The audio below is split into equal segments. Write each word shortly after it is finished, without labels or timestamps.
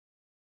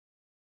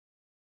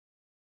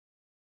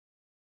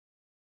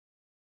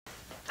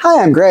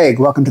Hi, I'm Greg.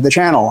 Welcome to the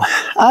channel.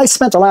 I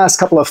spent the last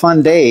couple of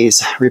fun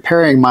days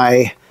repairing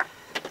my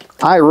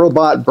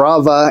iRobot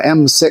Braava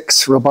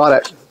M6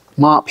 robotic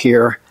mop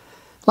here.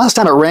 Last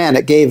time it ran,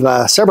 it gave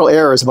several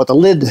errors about the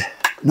lid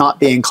not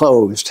being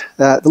closed.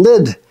 The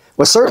lid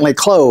was certainly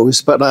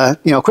closed,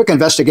 but quick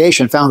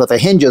investigation found that the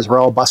hinges were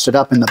all busted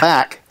up in the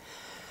back.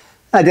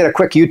 I did a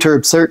quick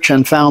YouTube search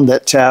and found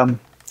that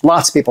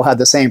lots of people had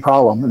the same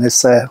problem. And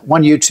this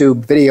one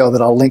YouTube video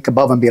that I'll link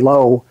above and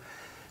below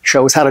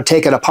shows how to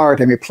take it apart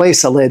and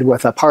replace the lid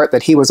with a part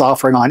that he was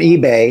offering on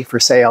eBay for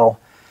sale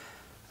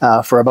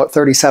for about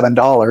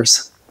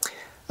 $37.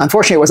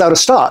 Unfortunately, it was out of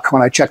stock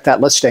when I checked that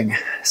listing.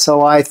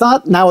 So I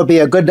thought now would be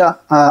a good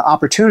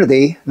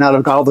opportunity, now that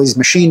I've got all these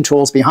machine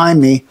tools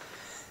behind me,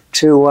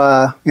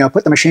 to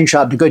put the machine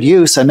shop to good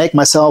use and make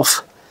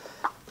myself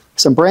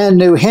some brand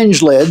new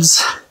hinge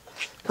lids.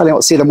 Probably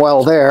don't see them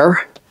well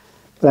there,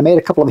 but I made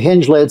a couple of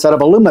hinge lids out of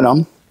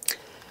aluminum.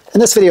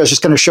 And this video is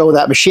just going to show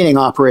that machining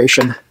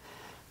operation.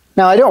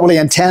 Now, I don't really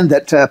intend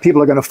that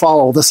people are going to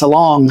follow this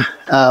along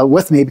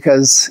with me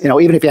because,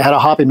 even if you had a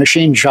hobby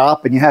machine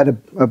shop and you had a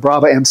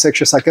Braava M6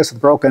 just like this with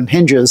broken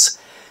hinges,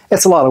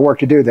 it's a lot of work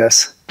to do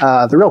this.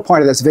 The real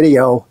point of this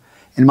video,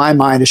 in my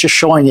mind, is just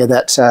showing you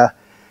that,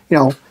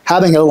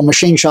 having a little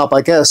machine shop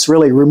like this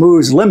really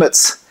removes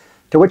limits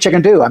to what you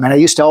can do. I mean, I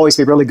used to always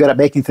be really good at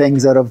making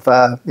things out of,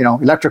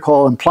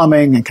 electrical and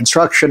plumbing and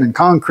construction and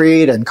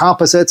concrete and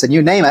composites and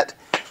you name it.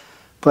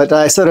 But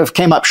I sort of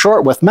came up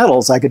short with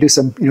metals. I could do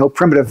some,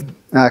 primitive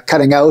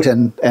cutting out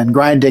and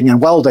grinding and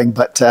welding,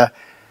 but, the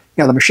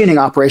machining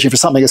operation for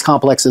something as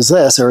complex as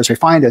this, or as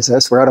refined as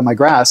this, were out of my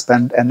grasp,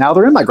 and now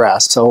they're in my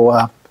grasp. So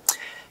it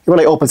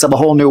really opens up a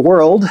whole new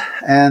world,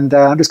 and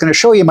I'm just going to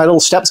show you my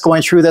little steps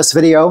going through this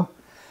video.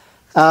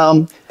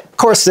 Of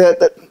course,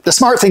 the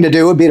smart thing to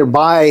do would be to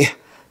buy,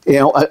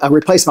 a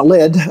replacement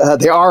lid.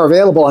 They are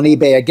available on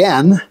eBay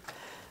again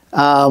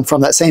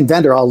from that same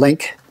vendor I'll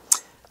link.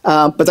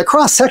 But the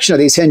cross-section of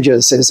these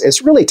hinges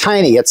is really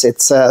tiny. It's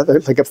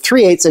like a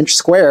 3/8 inch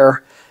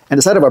square, and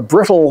it's out of a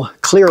brittle,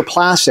 clear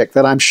plastic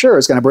that I'm sure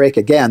is going to break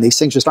again. These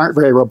things just aren't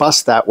very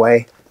robust that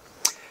way.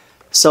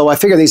 So I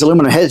figure these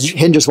aluminum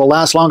hinges will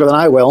last longer than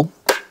I will,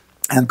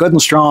 and good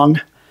and strong.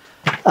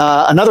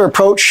 Another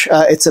approach,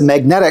 it's a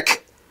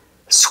magnetic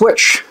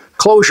switch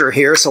closure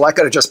here, so I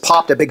could have just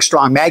popped a big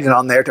strong magnet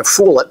on there to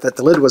fool it that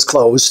the lid was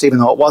closed, even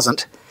though it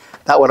wasn't.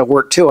 That would have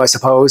worked too, I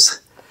suppose.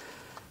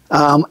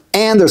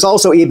 And there's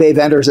also eBay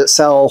vendors that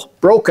sell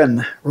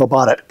broken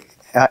robotic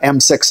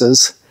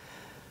M6s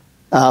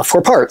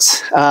for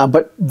parts,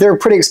 but they're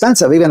pretty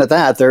expensive. Even at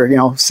that, they're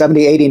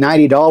 $70, $80,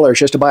 $90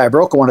 just to buy a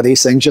broken one of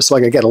these things, just so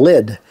I could get a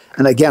lid.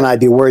 And again, I'd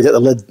be worried that the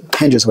lid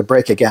hinges would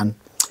break again.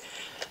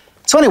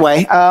 So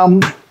anyway,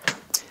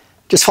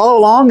 just follow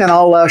along, and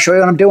I'll show you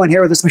what I'm doing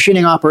here with this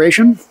machining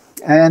operation,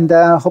 and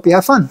hope you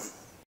have fun.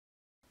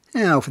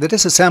 Now, for the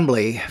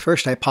disassembly,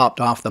 first I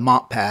popped off the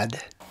mop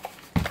pad.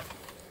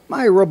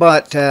 My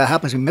robot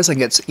happens to be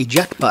missing its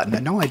eject button. I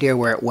have no idea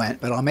where it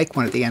went, but I'll make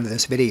one at the end of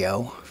this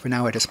video. For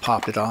now, I just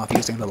popped it off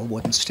using a little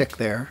wooden stick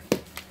there.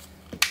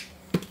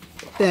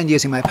 Then,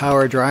 using my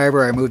power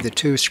driver, I removed the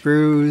 2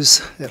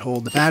 screws that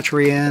hold the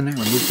battery in,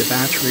 removed the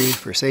battery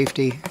for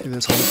safety through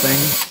this whole thing.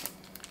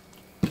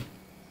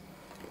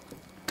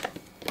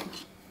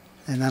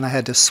 And then I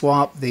had to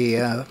swap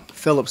the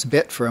Phillips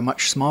bit for a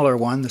much smaller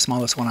one, the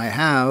smallest one I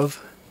have,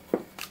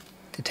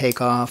 to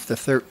take off the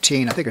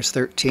 13, I think it's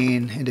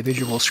 13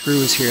 individual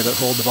screws here that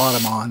hold the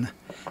bottom on.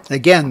 And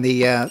again,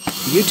 the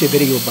YouTube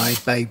video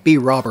by B.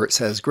 Roberts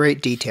has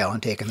great detail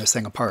on taking this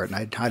thing apart, and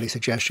I'd highly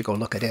suggest you go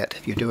look at it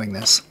if you're doing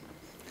this.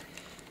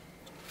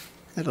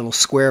 That little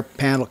square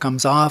panel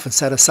comes off and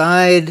set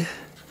aside,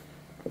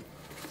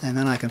 and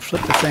then I can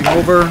flip the thing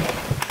over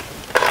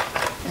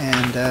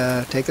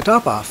and take the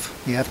top off.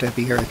 You have to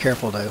be very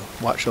careful to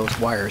watch those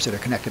wires that are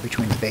connected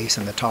between the base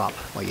and the top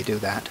while you do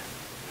that.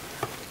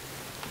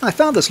 I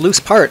found this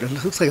loose part. It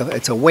looks like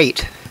it's a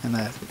weight in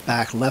the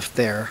back left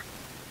there.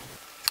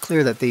 It's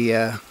clear that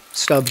the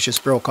stubs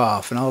just broke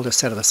off, and I'll just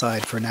set it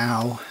aside for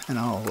now, and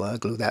I'll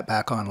glue that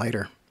back on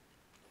later.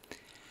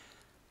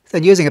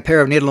 Then, using a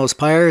pair of needle nose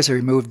pliers, I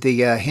removed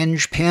the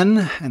hinge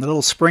pin, and the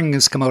little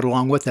springs come out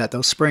along with that.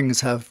 Those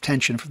springs have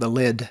tension for the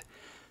lid.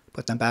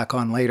 Put them back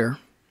on later.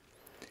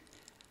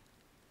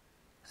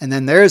 And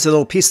then there's the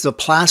little pieces of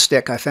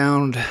plastic I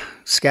found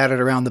scattered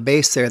around the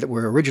base there that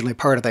were originally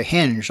part of the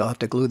hinge. I'll have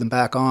to glue them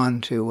back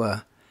on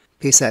to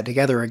piece that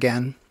together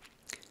again.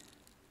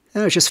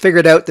 And I just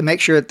figured out to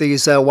make sure that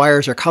these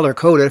wires are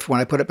color-coded for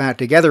when I put it back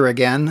together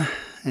again.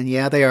 And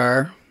yeah, they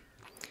are.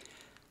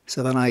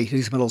 So then I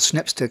used my little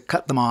snips to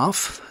cut them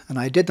off. And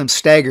I did them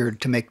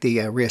staggered to make the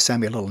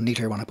reassembly a little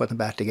neater when I put them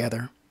back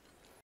together.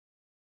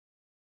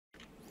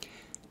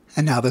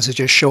 And now this is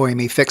just showing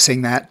me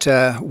fixing that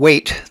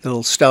weight, the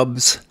little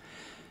stubs.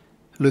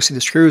 Loosen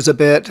the screws a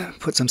bit,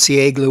 put some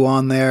CA glue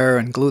on there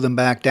and glue them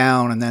back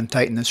down, and then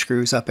tighten the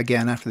screws up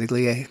again after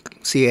the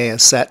CA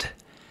is set.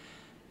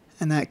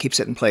 And that keeps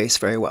it in place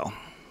very well.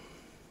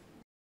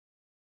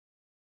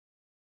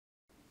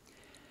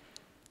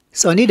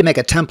 So I need to make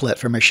a template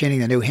for machining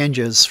the new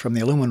hinges from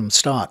the aluminum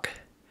stock.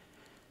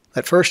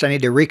 But first I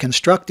need to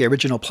reconstruct the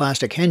original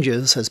plastic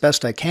hinges as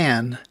best I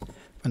can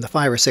from the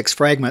 5 or 6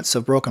 fragments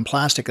of broken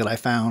plastic that I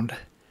found.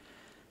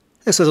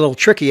 This is a little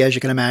tricky, as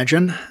you can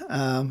imagine.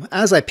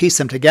 As I piece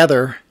them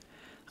together,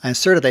 I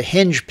inserted a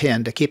hinge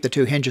pin to keep the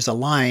 2 hinges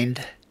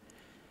aligned.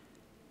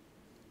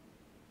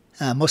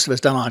 Most of it's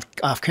done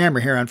off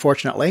camera here,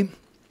 unfortunately.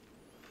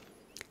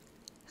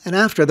 And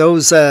after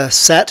those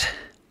set,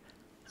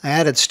 I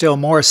added still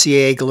more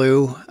CA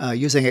glue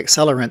using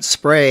accelerant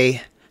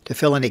spray to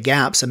fill any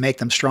gaps and make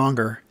them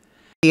stronger.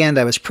 In the end,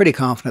 I was pretty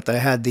confident that I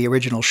had the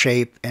original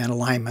shape and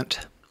alignment.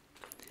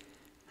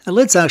 The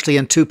lid's actually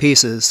in 2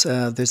 pieces.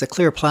 There's a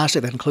clear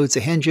plastic that includes the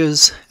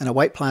hinges and a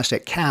white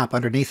plastic cap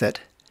underneath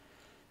it.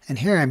 And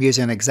here I'm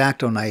using an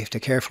X-Acto knife to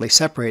carefully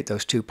separate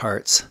those 2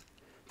 parts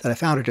that I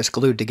found are just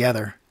glued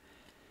together.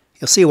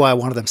 You'll see why I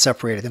wanted them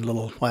separated in a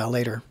little while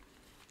later.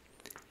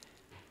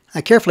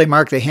 I carefully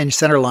marked the hinge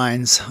center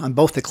lines on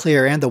both the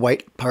clear and the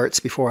white parts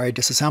before I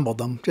disassembled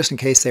them, just in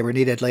case they were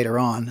needed later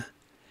on.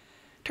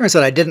 Turns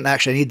out I didn't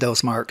actually need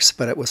those marks,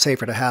 but it was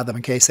safer to have them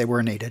in case they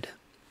were needed.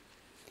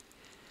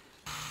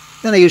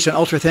 Then I used an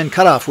ultra-thin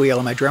cutoff wheel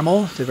on my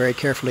Dremel to very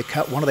carefully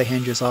cut one of the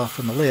hinges off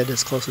from the lid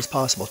as close as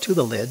possible to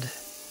the lid.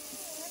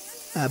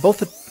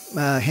 Both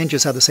the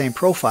hinges have the same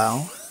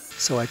profile,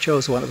 so I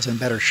chose one that was in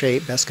better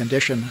shape, best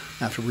condition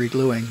after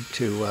re-gluing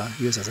to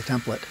use as a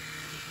template.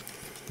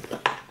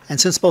 And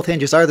since both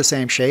hinges are the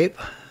same shape,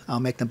 I'll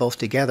make them both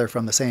together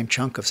from the same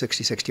chunk of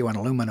 6061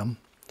 aluminum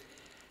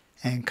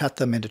and cut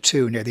them into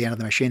 2 near the end of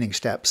the machining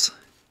steps.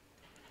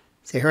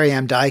 So here I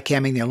am die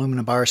camming the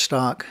aluminum bar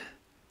stock,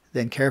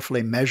 then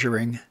carefully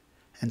measuring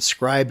and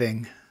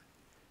scribing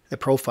the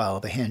profile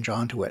of the hinge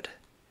onto it.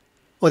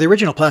 Well, the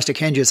original plastic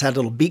hinges had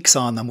little beaks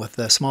on them with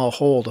a small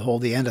hole to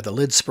hold the end of the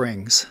lid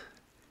springs.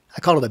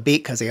 I call it a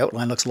beak because the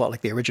outline looks a lot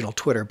like the original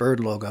Twitter bird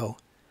logo.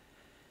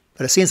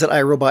 But it seems that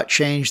iRobot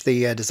changed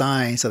the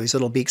design so these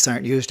little beaks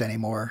aren't used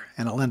anymore,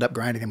 and I'll end up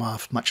grinding them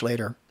off much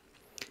later.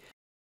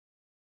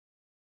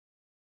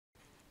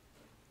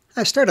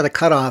 I started to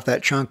cut off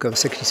that chunk of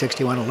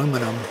 6061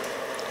 aluminum,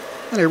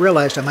 and I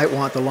realized I might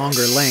want the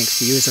longer length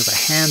to use as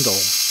a handle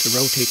to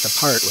rotate the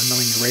part when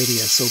milling the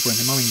radius over in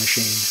the milling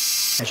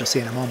machine, as you'll see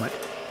in a moment.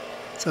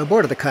 So I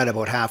boarded the cut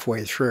about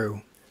halfway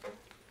through.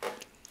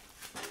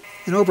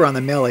 And over on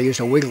the mill I used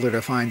a wiggler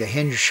to find the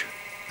hinge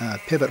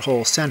pivot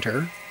hole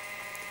center,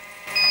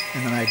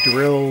 and then I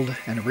drilled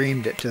and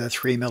reamed it to the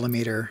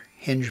 3mm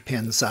hinge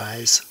pin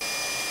size.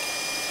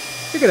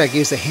 Figured I'd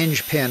use the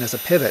hinge pin as a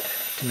pivot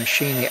to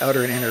machine the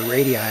outer and inner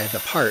radii of the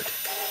part.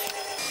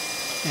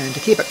 And to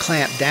keep it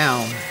clamped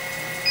down,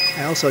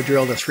 I also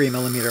drilled a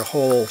 3mm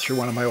hole through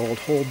one of my old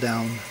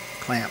hold-down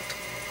clamped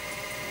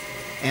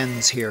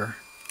ends here.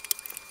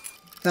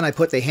 Then I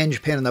put the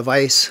hinge pin in the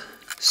vise,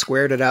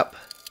 squared it up,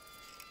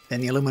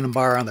 then the aluminum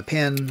bar on the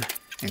pin,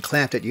 and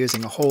clamped it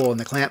using a hole in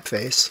the clamp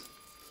face.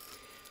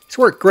 It's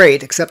worked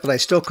great, except that I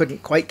still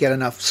couldn't quite get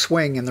enough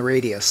swing in the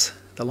radius.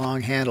 The long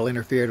handle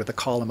interfered with the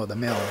column of the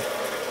mill.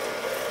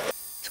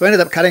 So I ended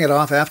up cutting it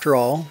off after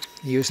all.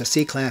 I used a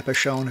C-clamp as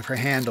shown for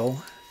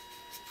handle,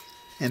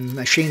 and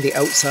machined the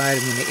outside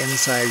and then the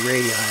inside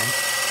radii.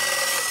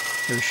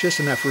 There was just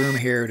enough room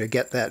here to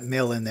get that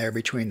mill in there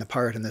between the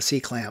part and the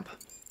C-clamp.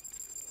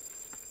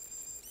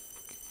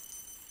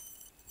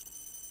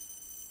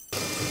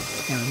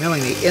 And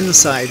milling the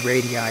inside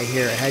radii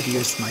here, I had to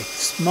use my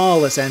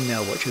smallest end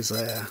mill, which is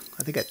I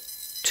think a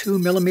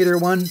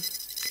 2mm one.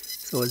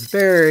 So it was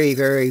very,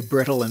 very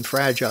brittle and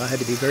fragile. I had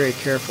to be very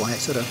careful. I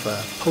sort of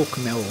poke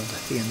milled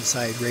the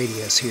inside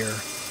radius here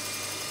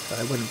so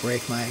I wouldn't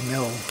break my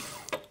mill.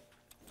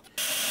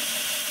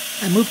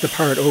 I moved the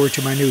part over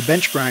to my new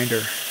bench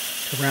grinder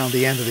around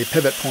the end of the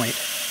pivot point.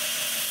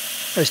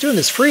 I was doing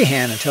this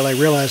freehand until I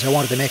realized I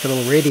wanted to make a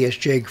little radius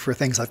jig for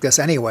things like this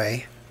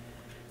anyway.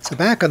 So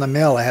back on the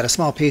mill I had a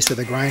small piece of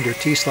the grinder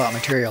T-slot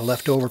material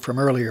left over from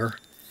earlier.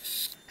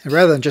 And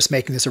rather than just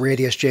making this a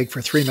radius jig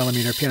for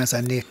 3mm pin as I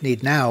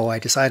need now, I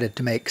decided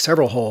to make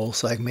several holes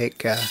so I can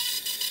make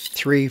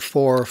 3,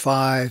 4,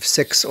 5,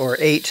 6, or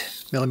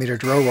 8mm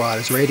drill rod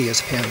as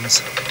radius pins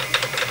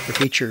for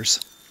features.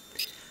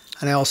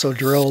 And I also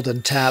drilled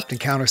and tapped and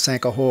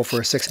countersank a hole for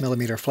a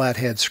 6mm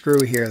flathead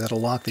screw here that'll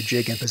lock the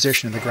jig in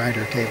position in the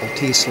grinder table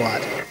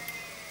T-slot,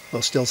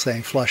 while still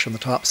staying flush on the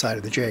top side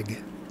of the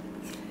jig.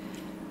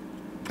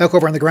 Back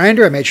over on the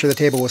grinder, I made sure the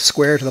table was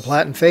square to the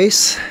platen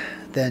face,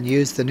 then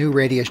used the new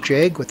radius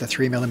jig with the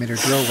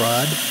 3mm drill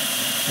rod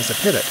as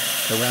a pivot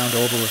to round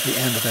over with the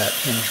end of that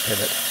hinge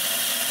pivot.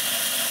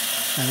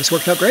 And this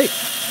worked out great.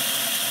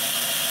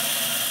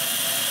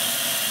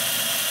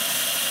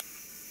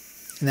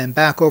 And then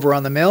back over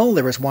on the mill,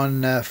 there was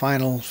one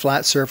final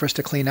flat surface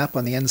to clean up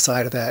on the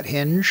inside of that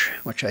hinge,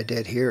 which I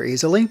did here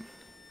easily. A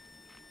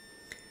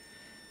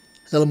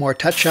little more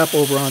touch-up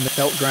over on the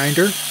belt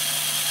grinder.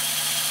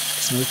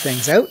 Smooth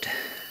things out.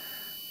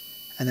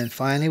 And then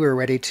finally we were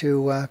ready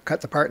to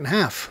cut the part in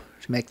half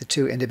to make the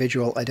 2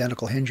 individual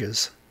identical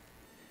hinges.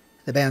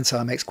 The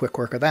bandsaw makes quick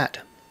work of that.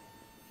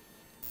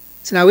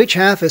 So now each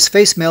half is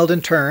face milled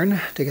in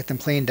turn to get them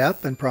cleaned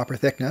up and proper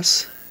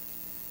thickness.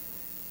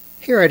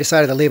 Here I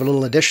decided to leave a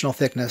little additional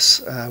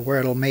thickness where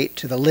it'll mate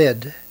to the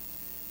lid,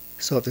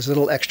 so that there's a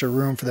little extra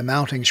room for the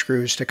mounting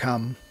screws to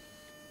come.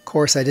 Of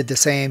course, I did the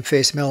same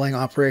face milling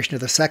operation to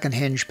the second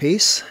hinge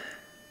piece,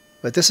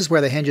 but this is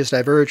where the hinges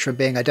diverge from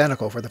being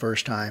identical for the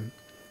first time,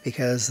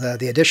 because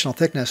the additional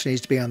thickness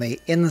needs to be on the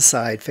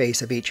inside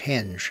face of each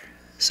hinge.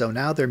 So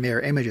now they're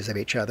mirror images of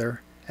each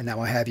other, and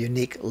now I have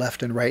unique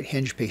left and right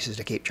hinge pieces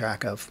to keep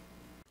track of.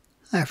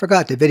 I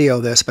forgot to video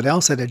this, but I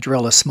also had to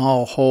drill a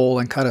small hole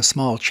and cut a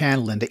small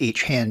channel into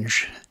each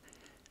hinge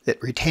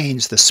that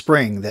retains the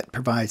spring that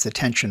provides the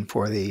tension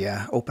for the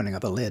opening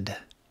of the lid.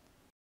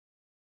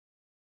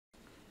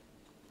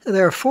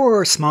 There are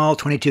 4 small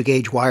 22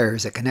 gauge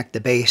wires that connect the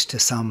base to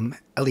some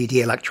LED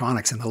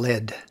electronics in the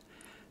lid.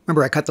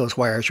 Remember, I cut those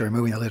wires for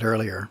removing the lid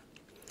earlier.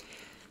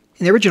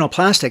 In the original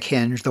plastic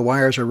hinge, the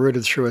wires are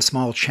routed through a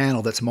small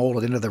channel that's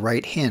molded into the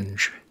right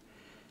hinge.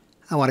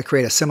 I want to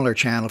create a similar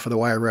channel for the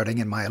wire routing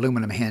in my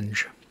aluminum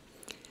hinge.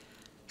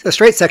 So the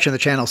straight section of the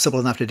channel is simple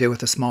enough to do with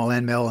the small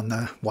end mill and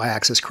the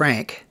Y-axis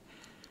crank.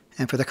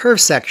 And for the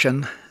curved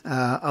section,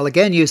 I'll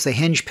again use the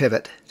hinge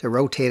pivot to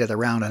rotate it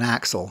around an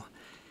axle.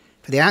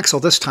 For the axle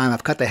this time,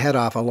 I've cut the head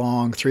off a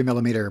long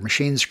 3mm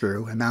machine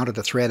screw and mounted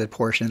the threaded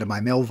portion into my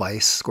mill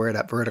vise, squared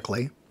up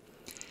vertically.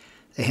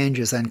 The hinge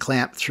is then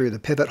clamped through the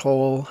pivot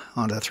hole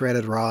onto the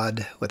threaded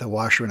rod with a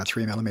washer and a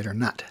 3mm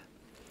nut.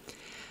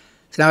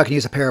 So now I can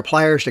use a pair of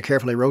pliers to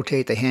carefully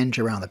rotate the hinge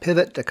around the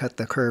pivot to cut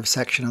the curved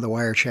section of the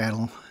wire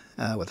channel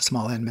with a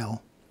small end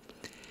mill.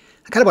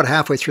 I cut about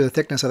halfway through the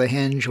thickness of the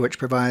hinge, which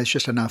provides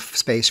just enough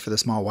space for the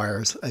small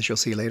wires, as you'll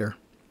see later.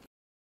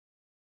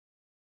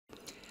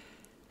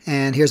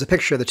 And here's a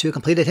picture of the 2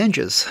 completed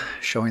hinges,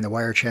 showing the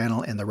wire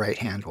channel in the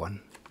right-hand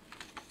one.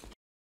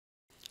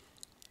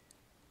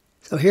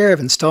 So here I've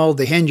installed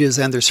the hinges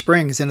and their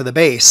springs into the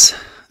base.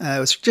 It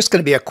was just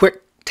going to be a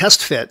quick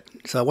test fit,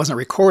 so I wasn't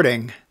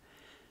recording,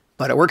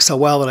 but it worked so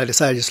well that I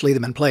decided to just leave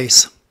them in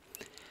place.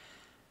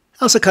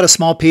 I also cut a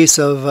small piece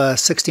of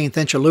 16th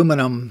inch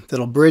aluminum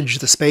that'll bridge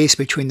the space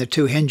between the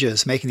 2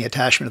 hinges, making the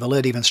attachment of the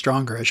lid even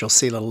stronger, as you'll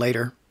see a little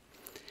later.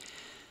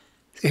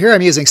 So here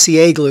I'm using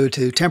CA glue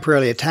to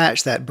temporarily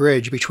attach that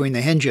bridge between the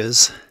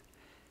hinges,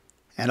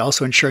 and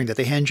also ensuring that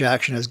the hinge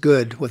action is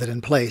good with it in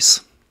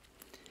place.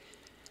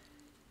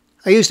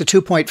 I used a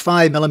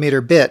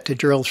 2.5mm bit to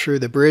drill through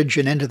the bridge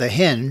and into the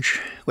hinge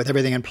with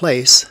everything in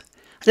place.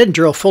 I didn't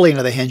drill fully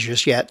into the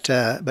hinges yet,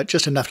 but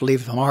just enough to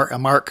leave a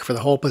mark for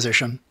the hole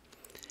position.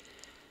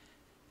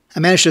 I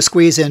managed to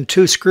squeeze in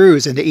 2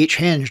 screws into each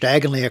hinge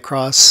diagonally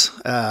across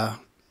the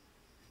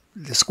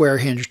square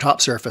hinge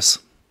top surface.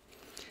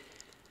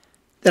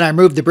 Then I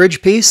removed the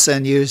bridge piece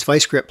and used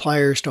vice grip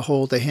pliers to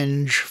hold the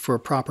hinge for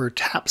proper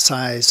tap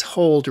size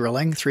hole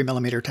drilling,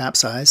 3mm tap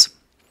size.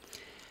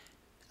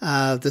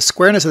 The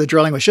squareness of the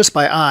drilling was just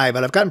by eye,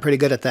 but I've gotten pretty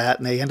good at that,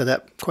 and they ended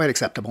up quite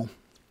acceptable.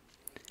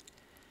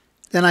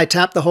 Then I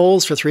tapped the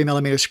holes for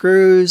 3mm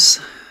screws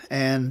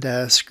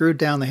and screwed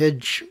down the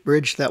hinge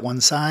bridge to that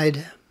one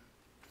side.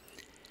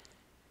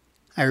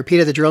 I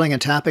repeated the drilling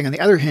and tapping on the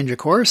other hinge, of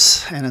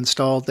course, and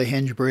installed the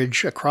hinge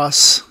bridge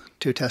across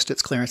to test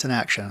its clearance in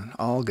action.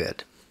 All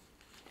good.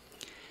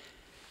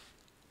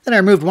 Then I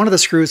removed one of the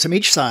screws from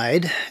each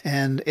side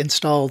and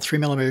installed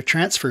 3mm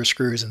transfer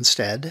screws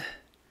instead.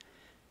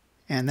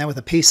 And then with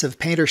a piece of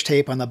painter's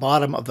tape on the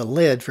bottom of the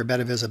lid for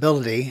better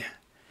visibility,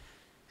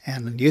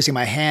 and using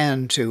my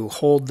hand to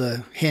hold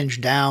the hinge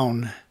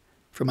down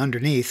from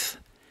underneath,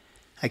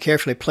 I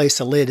carefully placed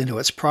the lid into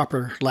its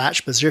proper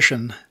latch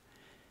position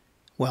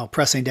while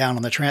pressing down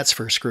on the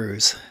transfer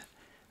screws.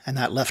 And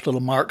that left little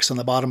marks on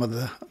the bottom of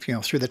the,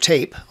 through the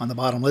tape on the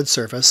bottom lid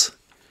surface.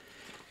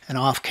 And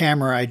off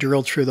camera, I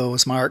drilled through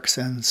those marks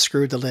and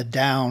screwed the lid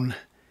down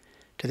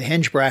to the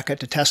hinge bracket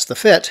to test the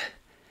fit.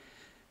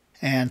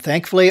 And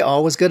thankfully,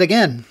 all was good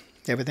again.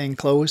 Everything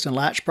closed and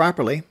latched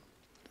properly.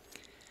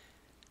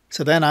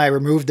 So then I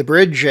removed the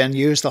bridge and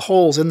used the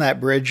holes in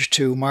that bridge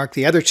to mark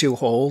the other 2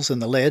 holes in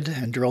the lid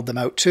and drilled them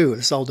out too.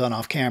 This is all done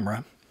off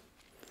camera.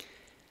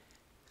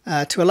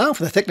 To allow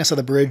for the thickness of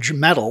the bridge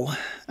metal,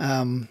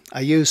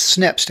 I used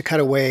snips to cut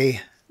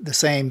away the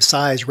same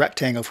size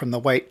rectangle from the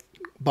white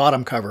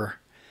bottom cover,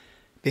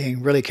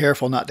 being really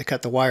careful not to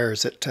cut the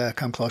wires that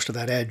come close to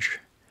that edge.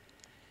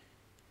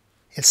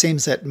 It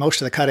seems that most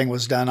of the cutting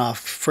was done off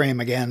frame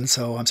again,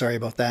 so I'm sorry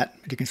about that.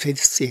 But you can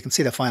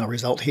see the final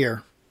result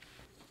here.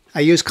 I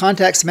used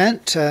contact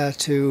cement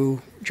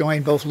to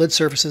join both lid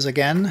surfaces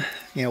again,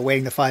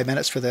 waiting the 5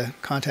 minutes for the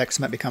contact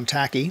cement to become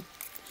tacky.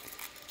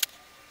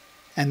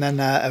 And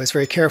then I was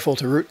very careful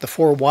to route the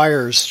 4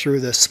 wires through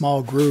the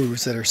small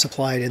grooves that are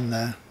supplied in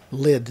the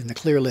lid, in the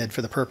clear lid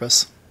for the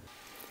purpose.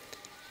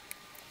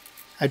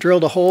 I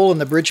drilled a hole in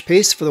the bridge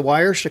piece for the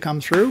wires to come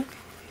through.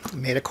 I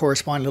made a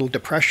corresponding little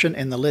depression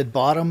in the lid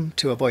bottom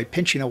to avoid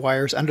pinching the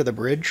wires under the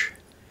bridge.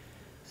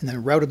 And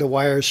then routed the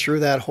wires through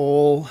that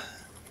hole,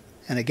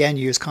 and again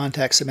used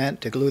contact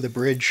cement to glue the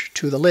bridge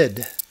to the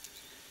lid.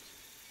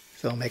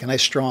 So make a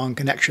nice strong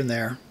connection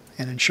there,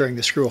 and ensuring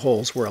the screw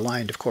holes were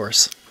aligned, of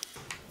course.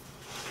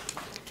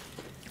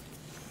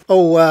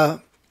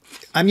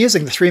 I'm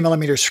using the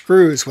 3mm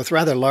screws with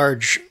rather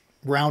large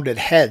rounded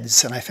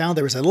heads, and I found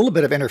there was a little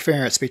bit of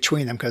interference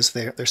between them because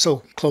they're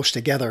so close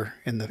together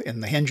in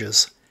the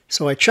hinges.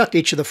 So I chucked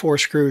each of the 4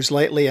 screws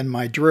lightly in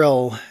my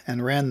drill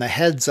and ran the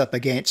heads up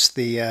against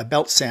the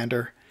belt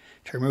sander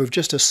to remove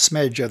just a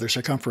smidge of their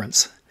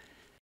circumference.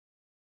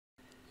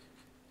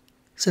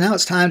 So now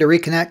it's time to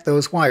reconnect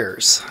those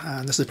wires.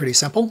 This is pretty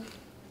simple.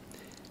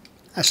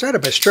 I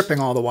started by stripping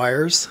all the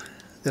wires,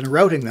 then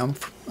routing them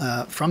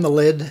from the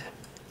lid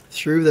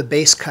through the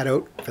base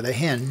cutout for the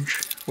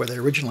hinge where they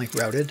originally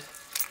routed.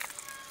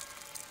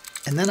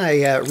 And then I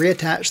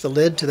reattached the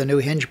lid to the new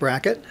hinge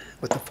bracket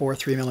with the 4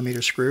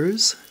 3mm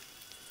screws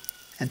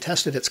and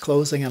tested its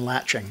closing and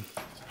latching.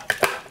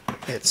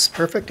 It's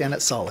perfect and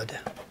it's solid.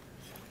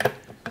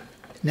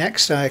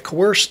 Next, I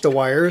coerced the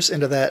wires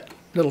into that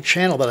little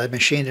channel that I've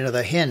machined into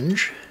the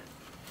hinge,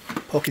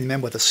 poking them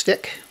in with a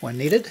stick when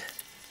needed.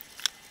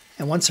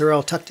 And once they're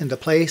all tucked into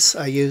place,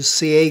 I use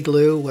CA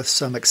glue with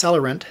some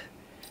accelerant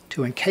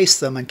to encase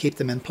them and keep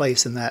them in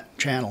place in that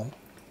channel.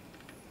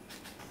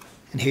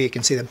 And here you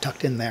can see them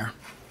tucked in there.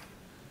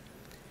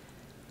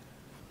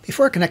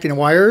 Before connecting the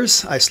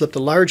wires, I slipped a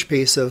large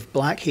piece of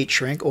black heat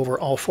shrink over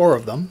all 4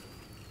 of them.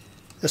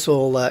 This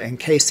will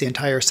encase the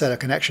entire set of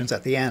connections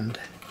at the end.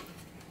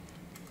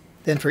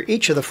 Then for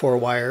each of the 4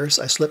 wires,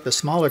 I slipped a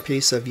smaller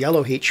piece of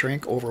yellow heat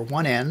shrink over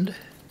one end,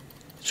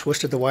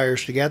 twisted the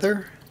wires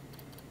together,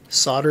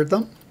 soldered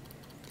them,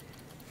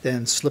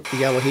 then slipped the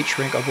yellow heat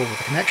shrink up over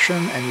the connection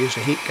and used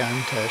a heat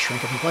gun to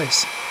shrink it in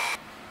place.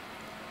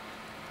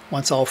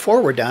 Once all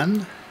 4 were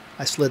done,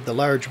 I slid the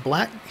large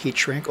black heat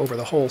shrink over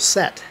the whole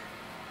set.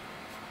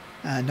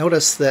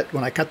 Notice that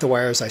when I cut the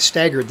wires, I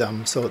staggered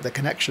them so that the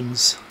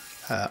connections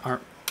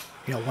aren't,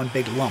 one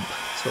big lump.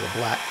 So the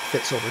black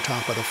fits over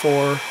top of the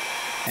 4,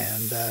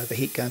 and the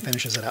heat gun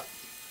finishes it up.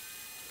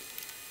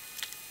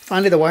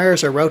 Finally, the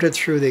wires are routed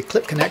through the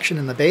clip connection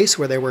in the base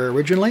where they were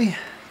originally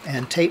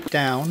and taped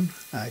down.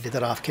 I did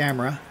that off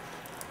camera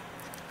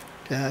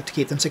to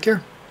keep them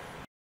secure.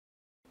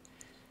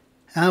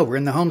 Now we're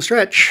in the home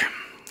stretch.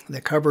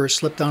 The cover is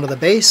slipped onto the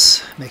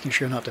base, making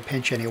sure not to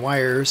pinch any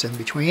wires in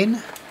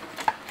between.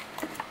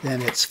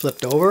 Then it's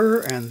flipped over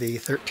and the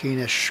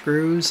 13-ish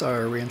screws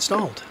are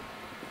reinstalled.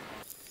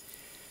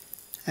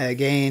 I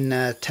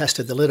again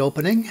tested the lid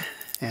opening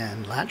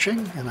and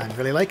latching, and I'm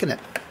really liking it.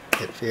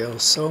 It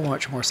feels so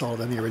much more solid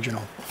than the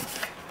original.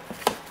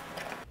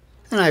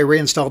 And I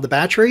reinstalled the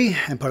battery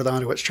and put it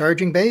onto its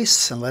charging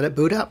base and let it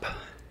boot up.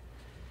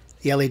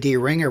 The LED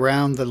ring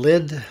around the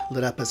lid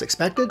lit up as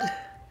expected,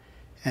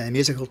 and the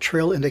musical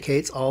trill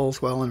indicates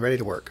all's well and ready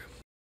to work.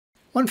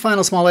 One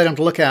final small item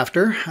to look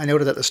after. I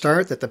noted at the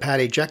start that the pad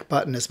eject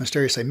button is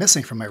mysteriously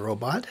missing from my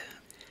robot.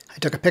 I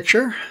took a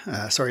picture,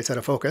 sorry it's out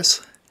of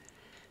focus,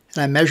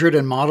 and I measured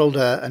and modeled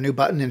a new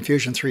button in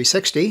Fusion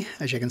 360,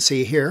 as you can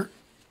see here.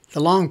 The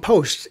long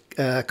post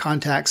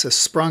contacts a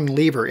sprung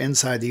lever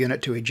inside the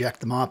unit to eject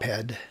the mop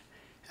head,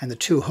 and the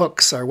 2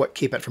 hooks are what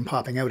keep it from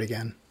popping out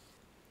again.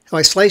 So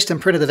I sliced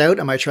and printed it out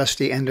on my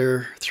trusty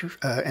Ender 3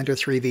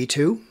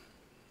 V2.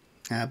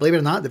 Believe it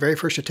or not, the very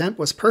first attempt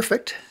was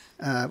perfect.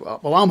 Well,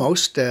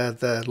 almost.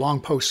 The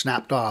long post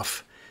snapped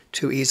off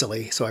too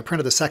easily, so I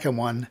printed the second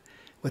one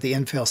with the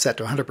infill set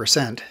to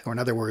 100%, or in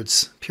other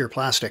words, pure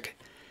plastic.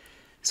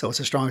 So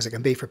it's as strong as it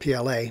can be for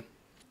PLA.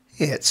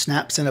 It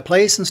snaps into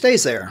place and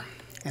stays there.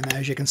 And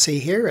as you can see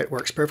here, it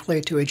works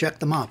perfectly to eject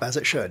the mop as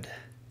it should.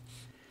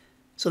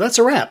 So that's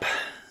a wrap.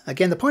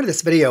 Again, the point of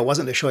this video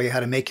wasn't to show you how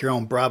to make your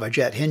own Braava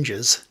Jet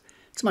hinges.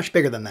 It's much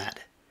bigger than that.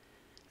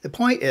 The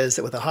point is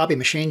that with a hobby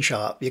machine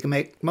shop, you can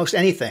make most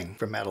anything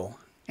from metal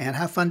and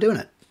have fun doing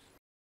it.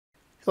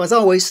 So as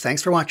always,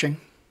 thanks for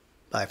watching.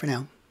 Bye for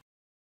now.